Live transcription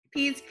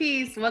Peace,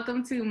 peace.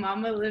 Welcome to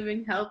Mama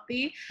Living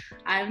Healthy.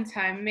 I'm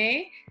Time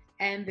May,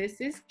 and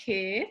this is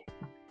Kid.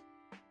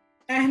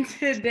 And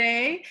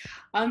today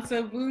on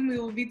So Boom, we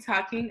will be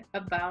talking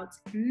about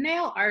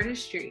nail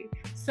artistry.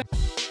 So,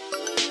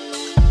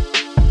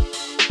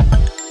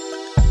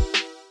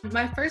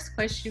 my first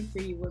question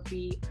for you would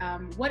be,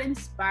 what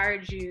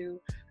inspired you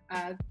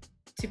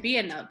to be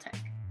a nail tech?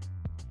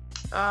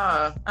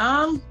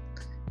 I've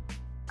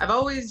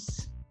always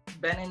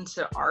been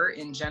into art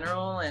in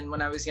general, and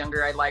when I was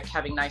younger I liked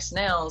having nice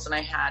nails, and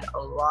I had a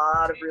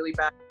lot of really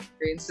bad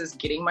experiences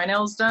getting my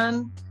nails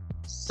done.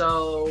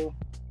 So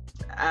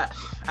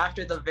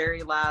after the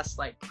very last,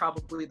 like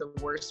probably the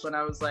worst one,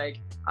 I was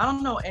like, I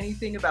don't know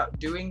anything about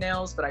doing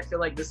nails, but I feel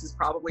like this is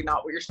probably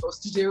not what you're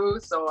supposed to do,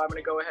 so I'm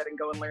gonna go ahead and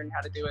go and learn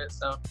how to do it.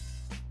 So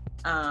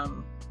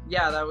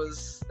yeah, that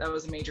was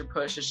a major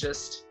push. It's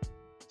just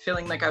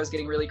feeling like I was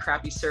getting really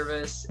crappy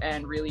service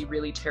and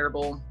really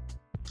terrible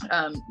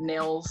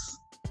nails.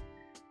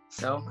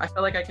 So I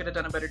felt like I could have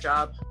done a better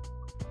job.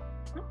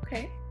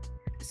 Okay.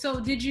 So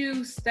did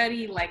you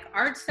study like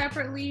art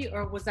separately,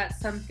 or was that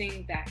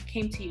something that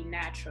came to you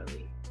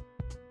naturally?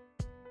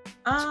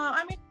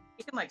 I mean,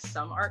 even like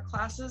some art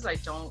classes, I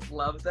don't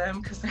love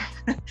them because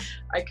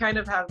I kind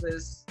of have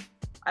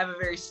I have a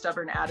very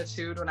stubborn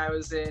attitude. When I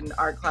was in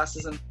art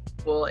classes in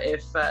school,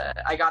 if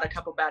I got a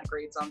couple bad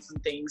grades on some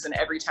things, and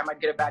every time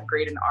I'd get a bad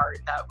grade in art,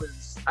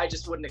 I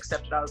just wouldn't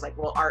accept it. I was like,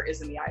 well, art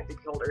is in the eye of the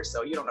beholder,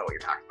 so you don't know what you're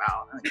talking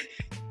about.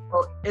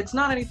 Well, it's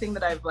not anything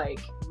that I've like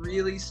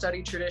really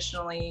studied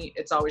traditionally.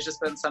 It's always just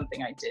been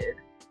something I did.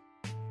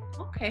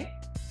 Okay.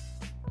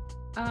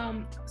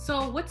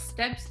 So what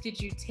steps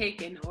did you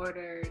take in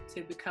order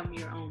to become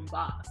your own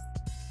boss?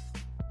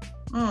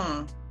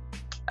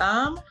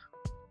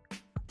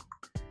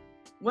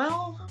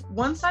 Well,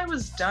 once I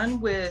was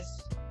done with,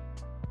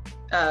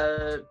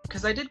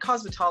 because I did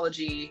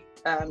cosmetology,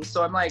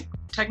 so I'm like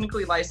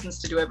technically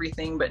licensed to do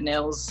everything, but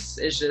nails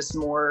is just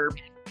more,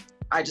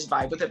 I just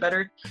vibe with it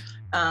better.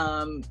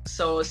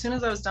 So as soon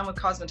as I was done with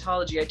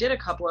cosmetology, I did a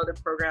couple other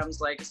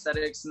programs like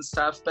aesthetics and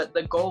stuff, but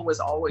the goal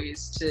was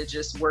always to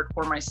just work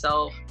for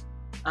myself.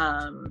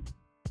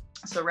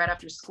 So right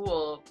after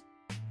school,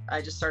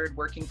 I just started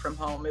working from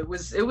home. It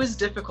was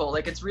difficult.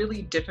 Like, it's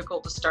really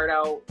difficult to start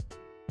out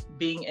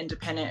being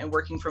independent and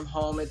working from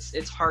home.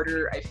 It's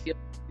harder, I feel,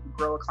 to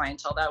grow a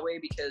clientele that way,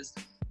 because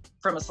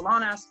from a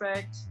salon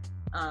aspect,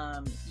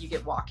 you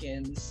get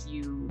walk-ins,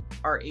 you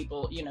are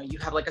able, you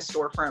have like a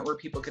storefront where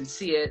people can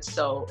see it,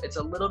 so it's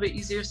a little bit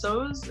easier.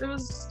 So it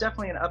was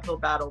definitely an uphill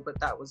battle, but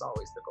that was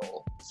always the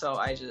goal. So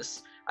I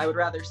would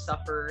rather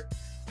suffer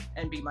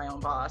and be my own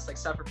boss, like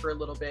suffer for a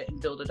little bit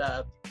and build it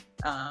up.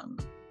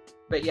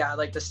 But yeah,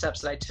 like the steps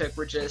that I took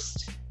were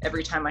just,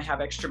 every time I have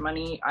extra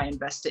money, I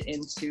invest it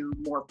into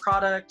more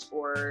product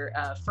or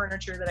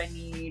furniture that I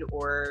need,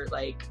 or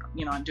like,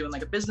 I'm doing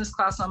like a business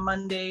class on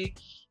Monday.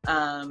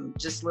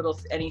 Just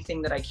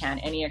anything that I can,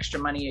 any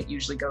extra money, it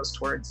usually goes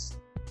towards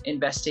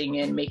investing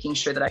in making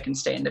sure that I can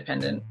stay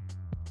independent.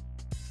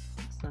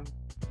 Awesome.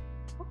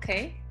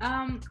 Okay.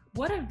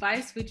 What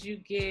advice would you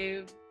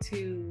give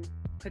to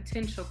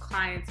potential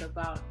clients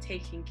about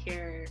taking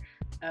care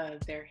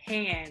of their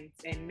hands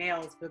and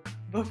nails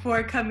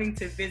before coming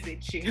to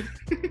visit you?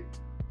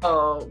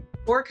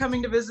 Before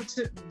coming to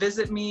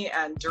visit me,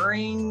 and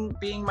during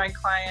being my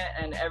client,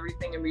 and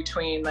everything in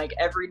between, like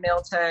every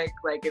nail tech,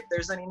 like if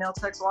there's any nail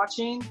techs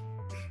watching,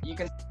 you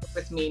can stick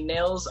with me.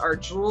 Nails are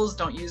jewels,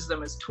 don't use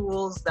them as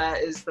tools.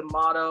 That is the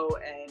motto,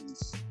 and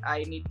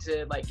I need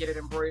to like get it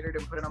embroidered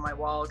and put it on my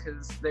wall,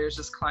 because there's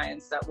just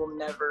clients that will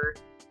never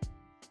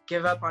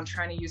give up on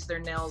trying to use their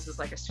nails as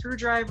like a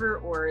screwdriver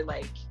or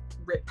like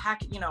rip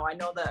packet. I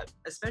know that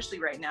especially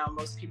right now,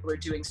 most people are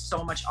doing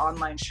so much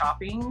online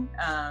shopping,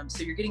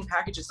 so you're getting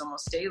packages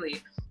almost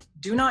daily.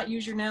 Do not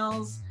use your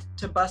nails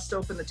to bust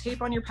open the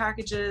tape on your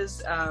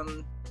packages.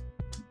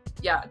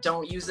 Yeah,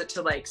 don't use it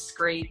to like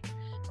scrape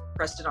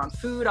crusted on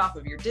food off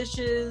of your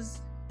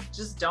dishes.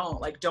 Just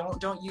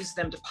don't use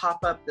them to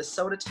pop up the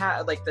soda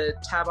tab, like the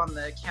tab on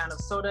the can of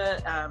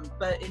soda.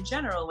 But in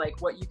general,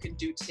 like what you can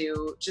do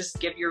to just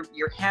give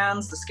your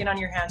hands, the skin on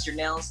your hands, your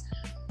nails,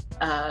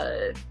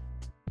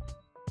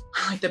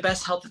 like the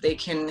best health that they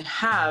can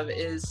have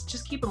is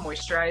just keep them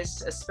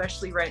moisturized,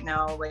 especially right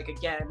now. Like,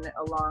 again,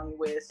 along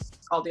with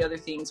all the other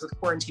things with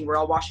quarantine, we're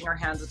all washing our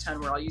hands a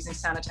ton, we're all using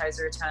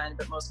sanitizer a ton,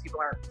 but most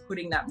people aren't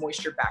putting that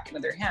moisture back into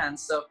their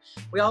hands. So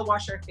we all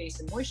wash our face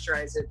and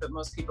moisturize it, but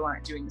most people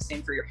aren't doing the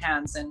same for your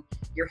hands, and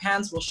your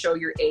hands will show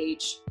your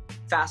age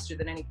faster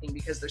than anything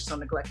because they're so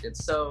neglected.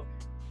 So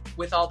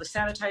with all the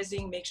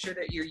sanitizing, make sure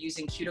that you're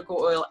using cuticle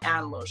oil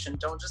and lotion.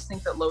 Don't just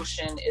think that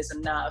lotion is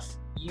enough.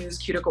 Use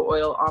cuticle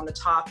oil on the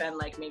top, and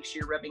like make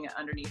sure you're rubbing it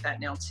underneath that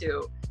nail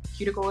too.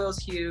 Cuticle oil is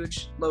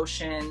huge.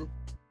 Lotion.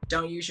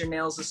 Don't use your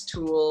nails as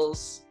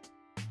tools.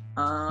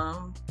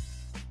 Don't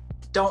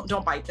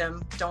bite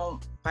them.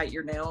 Don't bite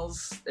your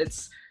nails.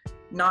 It's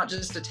not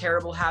just a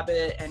terrible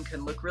habit and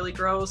can look really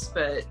gross,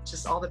 but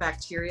just all the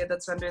bacteria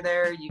that's under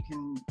there, you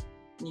can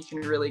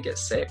really get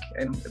sick,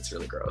 and it's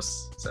really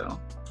gross. So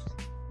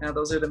Yeah,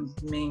 those are the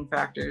main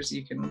factors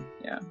you can,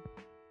 yeah.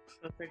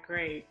 Those are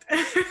great.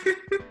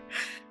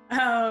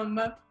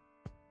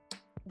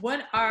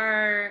 What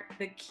are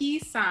the key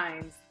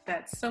signs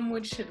that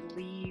someone should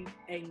leave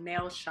a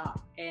nail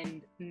shop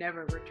and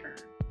never return?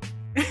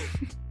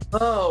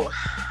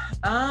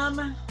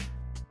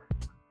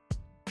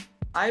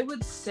 I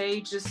would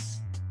say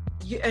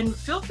and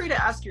feel free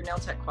to ask your nail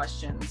tech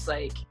questions.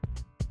 Like,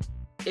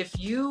 if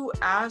you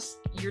ask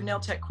your nail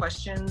tech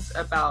questions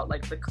about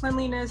like the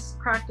cleanliness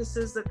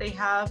practices that they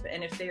have,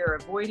 and if they are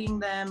avoiding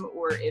them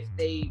or if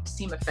they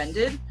seem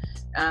offended,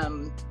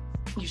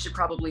 you should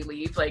probably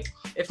leave. Like,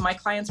 if my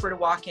clients were to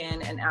walk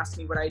in and ask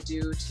me what I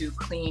do to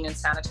clean and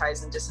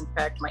sanitize and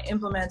disinfect my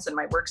implements and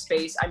my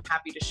workspace, I'm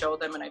happy to show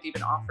them. And I've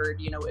even offered,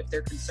 if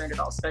they're concerned at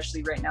all,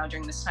 especially right now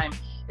during this time,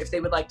 if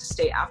they would like to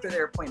stay after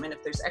their appointment,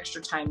 if there's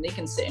extra time, they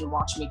can sit and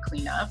watch me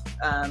clean up.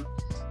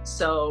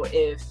 So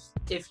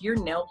if your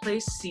nail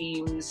place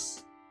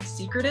seems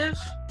secretive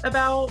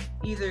about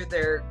either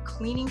their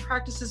cleaning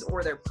practices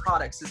or their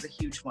products, is a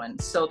huge one.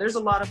 So there's a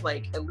lot of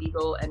like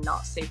illegal and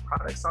not safe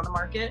products on the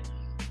market.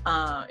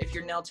 If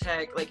your nail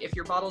tech, like if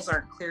your bottles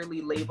aren't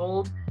clearly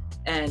labeled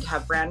and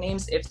have brand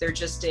names, if they're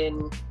just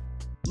in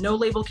no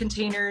label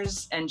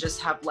containers and just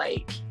have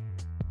like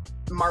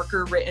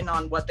marker written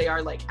on what they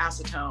are, like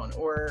acetone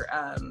or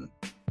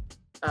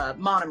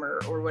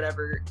monomer or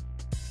whatever,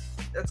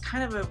 that's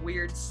kind of a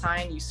weird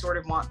sign. You sort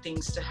of want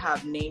things to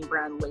have name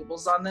brand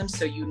labels on them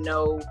so you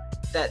know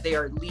that they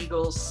are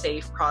legal,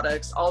 safe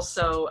products.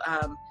 Also,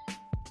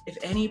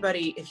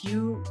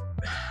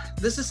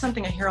 this is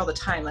something I hear all the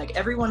time, like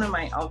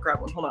I'll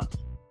grab one, hold on.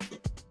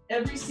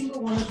 Every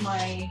single one of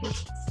my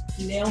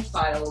nail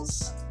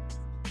files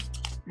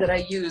that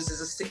I use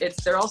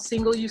they're all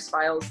single-use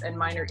files, and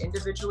mine are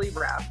individually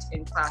wrapped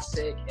in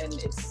plastic, and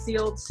it's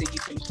sealed so you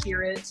can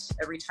hear it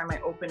every time I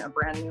open a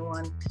brand new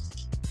one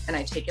and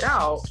I take it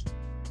out.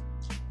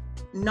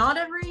 Not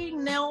every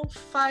nail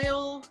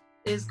file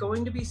is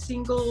going to be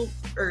single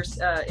or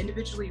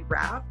individually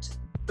wrapped,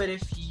 but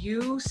if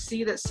you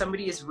see that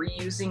somebody is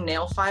reusing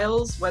nail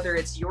files, whether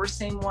it's your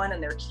same one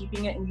and they're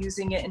keeping it and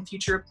using it in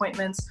future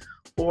appointments,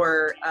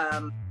 or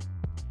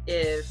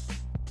if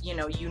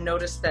you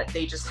notice that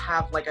they just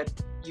have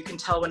you can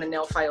tell when a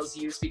nail file is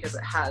used because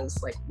it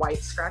has like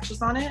white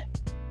scratches on it.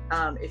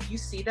 If you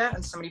see that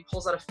and somebody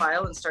pulls out a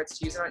file and starts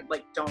to use it,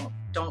 like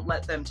don't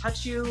let them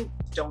touch you,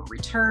 don't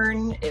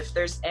return. If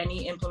there's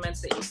any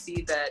implements that you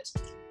see that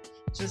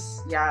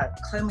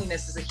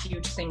cleanliness is a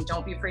huge thing.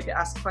 Don't be afraid to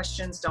ask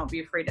questions. Don't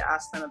be afraid to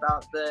ask them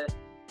about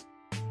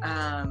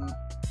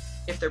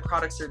if their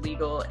products are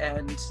legal,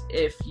 and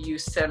if you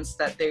sense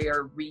that they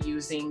are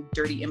reusing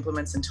dirty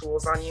implements and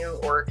tools on you,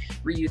 or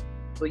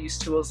use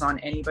tools on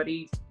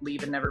anybody,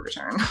 leave and never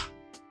return.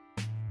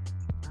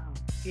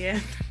 Yeah,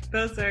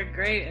 those are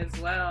great as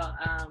well.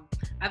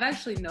 I've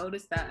actually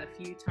noticed that a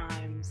few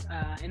times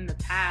in the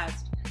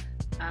past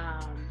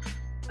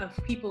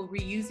of people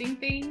reusing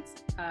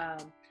things.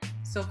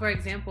 So for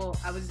example,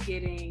 I was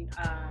getting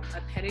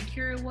a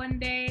pedicure one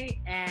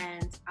day,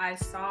 and I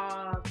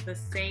saw the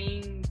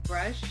same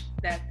brush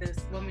that this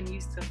woman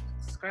used to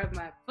scrub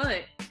my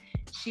foot.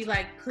 She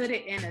put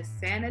it in a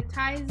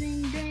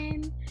sanitizing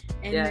bin,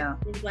 and then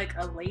there's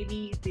a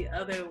lady the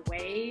other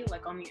way,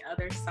 on the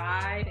other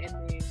side,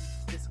 and then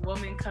this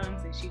woman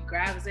comes and she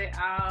grabs it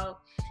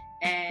out,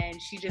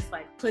 and she just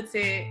puts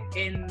it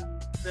in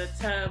the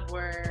tub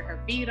where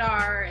her feet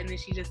are, and then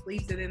she just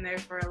leaves it in there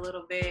for a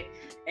little bit,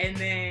 and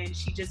then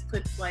she just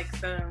puts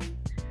some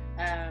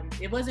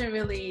it wasn't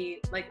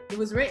really it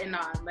was written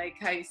on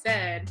how you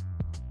said,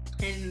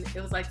 and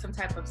it was some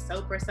type of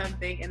soap or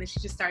something, and then she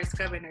just started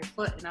scrubbing her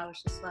foot, and I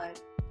was just I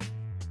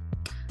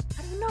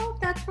don't know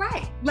if that's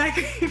right.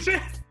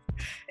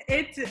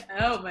 It's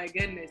oh my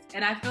goodness.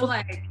 And I feel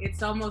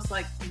it's almost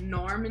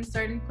norm in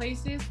certain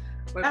places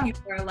where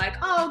people are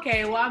oh,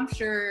 okay, well, I'm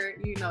sure,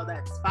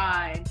 that's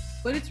fine.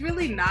 But it's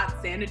really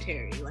not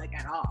sanitary,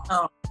 at all.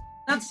 Oh,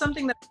 that's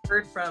something that I've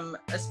heard from,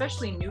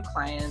 especially new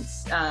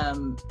clients.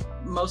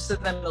 Most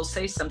of them will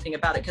say something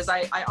about it, because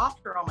I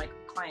offer all my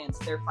clients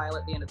their file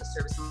at the end of the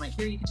service. I'm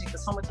here, you can take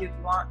this home with you if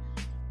you want.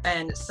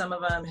 And some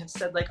of them have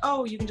said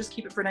oh, you can just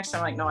keep it for next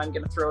time. I'm no, I'm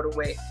going to throw it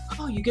away.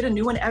 Oh, you get a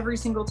new one every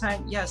single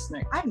time? Yes.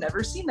 And I've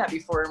never seen that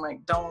before. I'm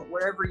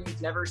wherever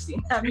you've never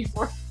seen that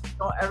before,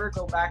 don't ever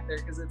go back there,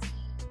 because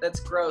that's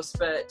gross.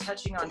 But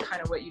touching on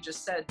kind of what you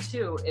just said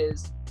too,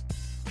 is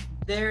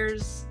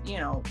there's,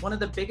 one of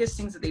the biggest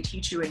things that they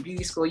teach you in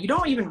beauty school, you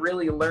don't even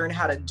really learn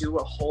how to do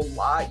a whole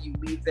lot. You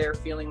leave there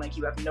feeling like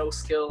you have no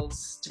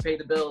skills to pay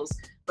the bills.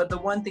 But the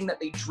one thing that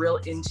they drill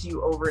into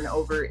you over and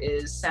over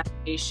is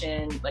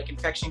sanitation,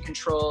 infection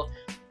control,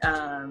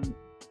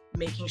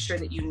 making sure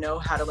that you know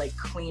how to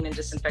clean and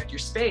disinfect your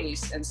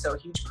space. And so a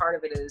huge part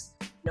of it is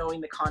knowing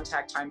the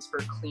contact times for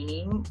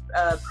cleaning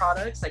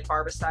products,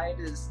 barbicide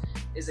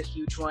is a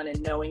huge one,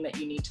 and knowing that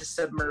you need to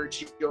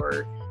submerge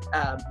your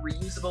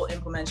reusable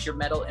implements, your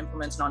metal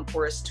implements,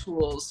 non-porous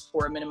tools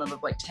for a minimum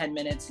of 10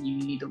 minutes, and you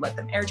need to let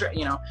them air dry,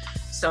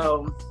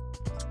 So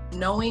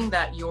knowing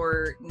that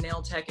your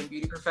nail tech and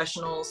beauty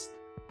professionals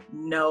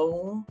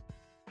know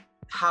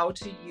how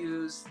to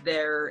use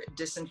their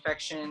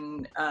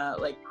disinfection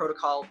like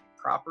protocol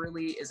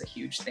properly is a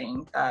huge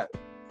thing.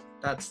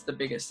 That's the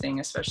biggest thing,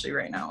 especially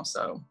right now.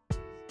 So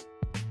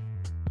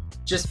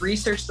just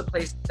research the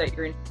place that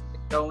you're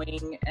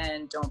going,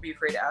 and don't be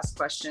afraid to ask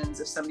questions.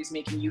 If somebody's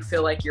making you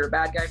feel like you're a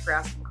bad guy for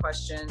asking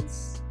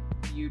questions,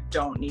 you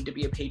don't need to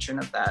be a patron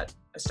of that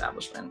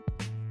establishment.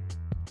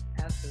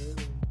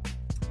 Absolutely.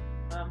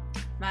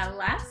 My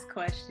last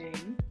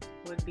question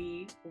would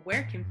be,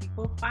 where can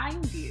people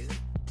find you?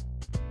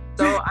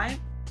 So I'm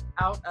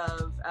out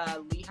of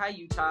Lehi,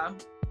 Utah,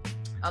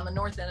 on the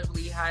north end of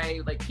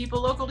Lehi. Like,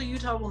 people local to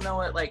Utah will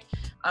know it. Like,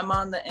 I'm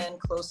on the end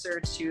closer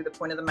to the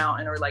point of the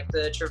mountain, or like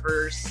the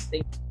Traverse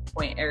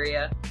Point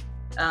area.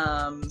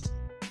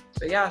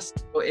 So yeah,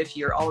 so if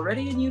you're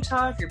already in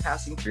Utah, if you're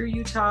passing through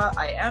Utah,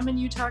 I am in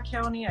Utah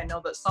County. I know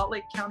that Salt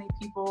Lake County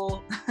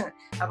people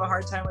have a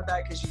hard time with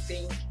that, because you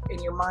think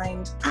in your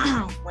mind,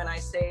 when I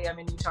say I'm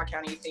in Utah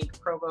County, you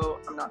think Provo.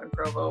 I'm not in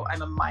Provo.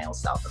 I'm a mile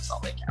south of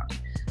Salt Lake County.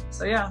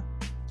 So yeah,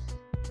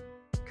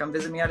 come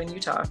visit me out in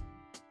Utah.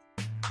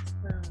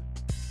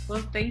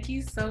 Well, thank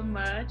you so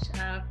much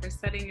for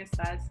setting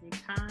aside some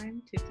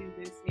time to do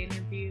this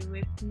interview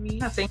with me.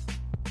 Yeah, thank you.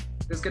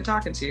 It was good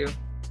talking to you.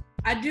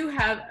 I do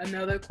have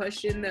another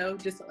question though,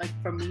 just like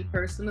from me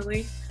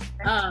personally.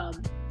 I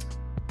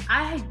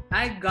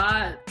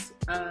got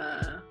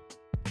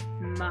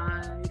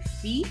my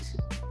feet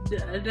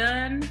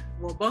done,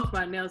 well, both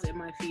my nails and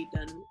my feet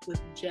done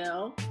with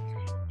gel,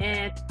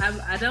 and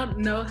I don't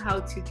know how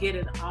to get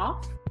it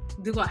off.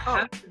 Do I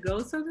have to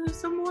go to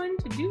someone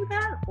to do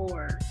that,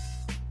 or?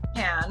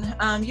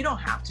 You don't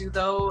have to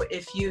though.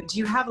 Do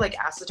you have like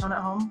acetone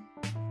at home?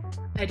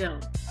 I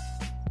don't.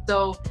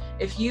 So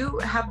if you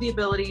have the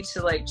ability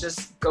to like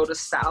just go to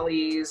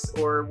Sally's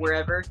or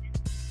wherever,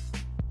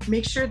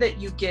 make sure that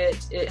you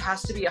it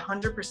has to be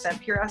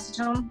 100% pure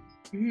acetone.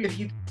 Mm-hmm. If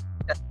you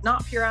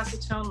not pure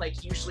acetone,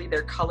 like usually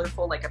they're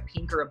colorful, like a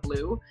pink or a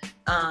blue,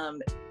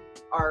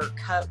 are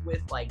cut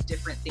with like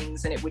different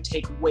things, and it would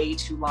take way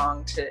too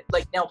long to,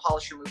 like, nail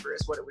polish remover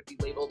is what it would be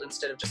labeled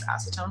instead of just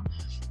acetone.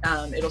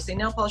 It'll say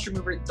nail polish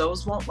remover.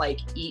 Those won't like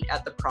eat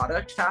at the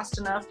product fast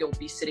enough. You'll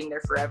be sitting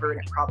there forever,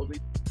 and it probably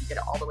won't get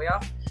it all the way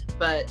off.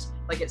 But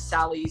like at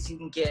Sally's, you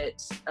can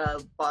get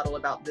a bottle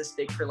about this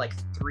big for like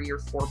 $3 or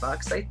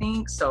 $4, I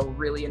think. So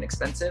really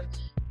inexpensive.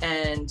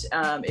 And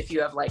if you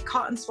have like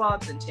cotton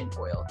swabs and tin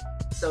foil,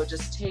 so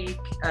just take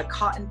a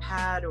cotton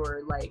pad,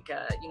 or like,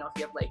 if you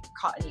have like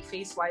cottony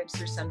face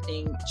wipes or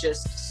something,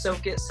 just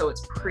soak it so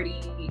it's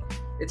pretty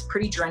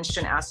drenched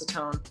in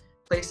acetone.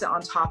 Place it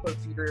on top of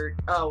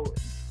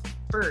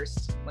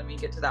first, let me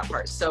get to that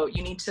part. So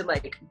you need to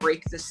like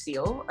break the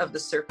seal of the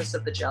surface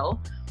of the gel,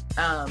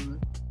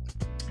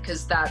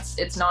 because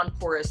it's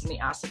non-porous and the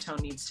acetone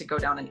needs to go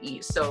down and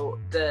eat. So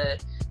the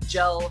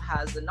gel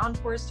has a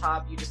non-porous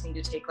top. You just need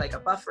to take like a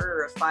buffer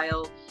or a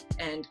file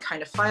and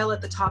kind of file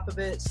at the top of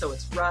it so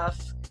it's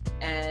rough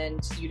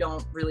and you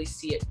don't really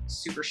see it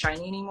super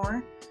shiny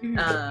anymore.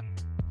 Mm-hmm.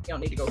 You don't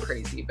need to go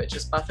crazy, but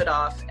just buff it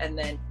off, and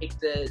then take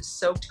the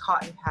soaked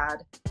cotton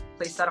pad,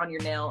 place that on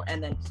your nail,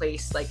 and then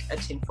place like a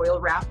tinfoil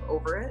wrap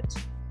over it.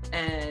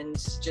 And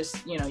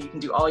just, you can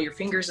do all your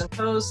fingers and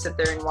toes, sit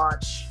there and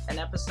watch an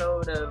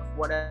episode of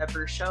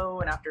whatever show.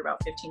 And after about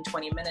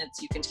 15-20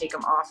 minutes, you can take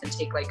them off and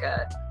take like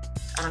I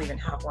don't even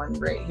have one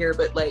right here,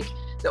 but like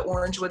the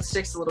orange wood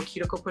sticks, the little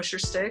cuticle pusher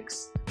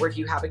sticks, or if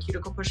you have a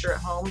cuticle pusher at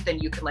home, then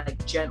you can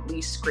like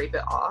gently scrape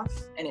it off,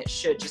 and it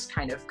should just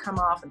kind of come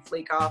off and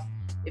flake off.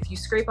 If you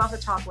scrape off a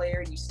top layer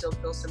and you still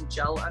feel some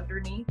gel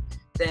underneath,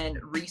 then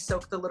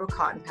re-soak the little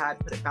cotton pad,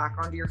 put it back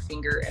onto your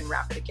finger, and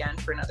wrap it again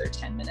for another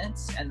 10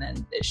 minutes, and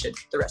then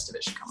the rest of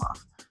it should come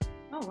off.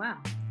 Oh, wow.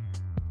 Okay.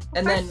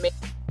 And then make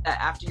that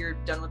after you're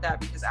done with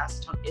that, because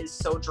acetone is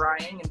so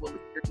drying and will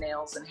leave your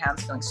nails and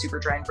hands feeling super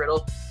dry and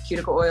brittle,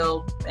 cuticle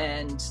oil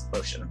and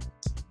lotion.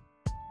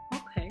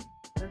 Okay,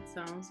 that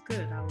sounds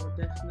good. I will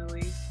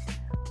definitely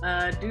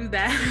do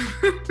that.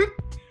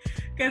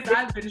 Because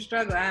I've been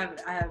struggling.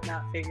 I have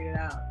not figured it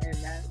out, and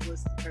that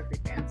was the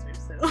perfect answer.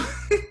 So.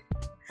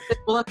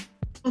 Well,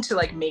 to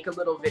like make a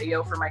little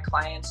video for my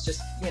clients,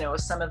 just,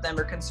 some of them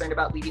are concerned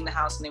about leaving the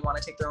house and they want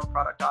to take their own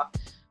product off.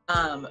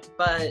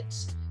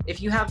 But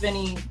if you have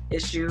any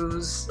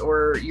issues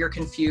or you're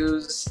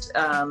confused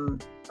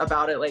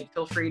about it, like,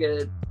 feel free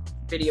to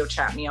video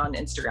chat me on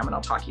Instagram and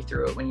I'll talk you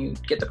through it when you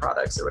get the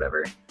products or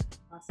whatever.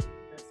 Awesome.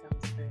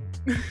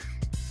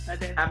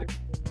 That sounds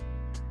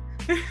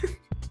good.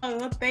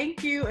 Well,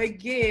 thank you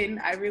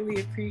again. I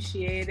really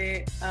appreciate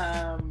it.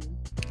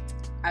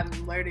 I'm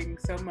learning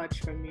so much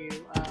from you,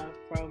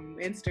 from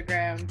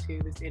Instagram to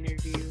this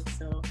interview.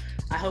 So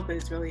I hope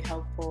it's really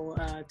helpful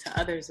to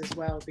others as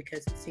well,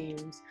 because it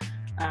seems,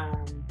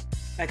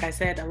 like I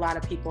said, a lot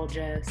of people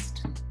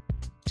just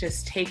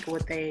take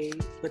what they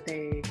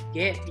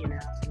get, and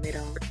they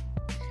don't,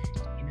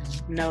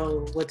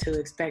 know what to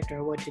expect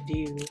or what to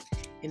do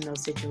in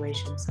those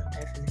situations. So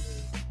definitely.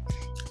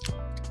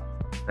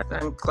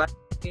 I'm glad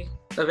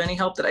of any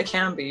help that I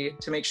can be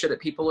to make sure that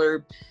people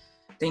are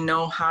they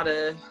know how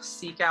to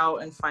seek out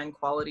and find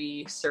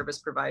quality service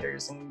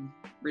providers and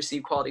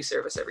receive quality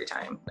service every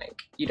time. Like,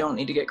 you don't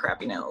need to get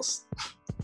crappy nails.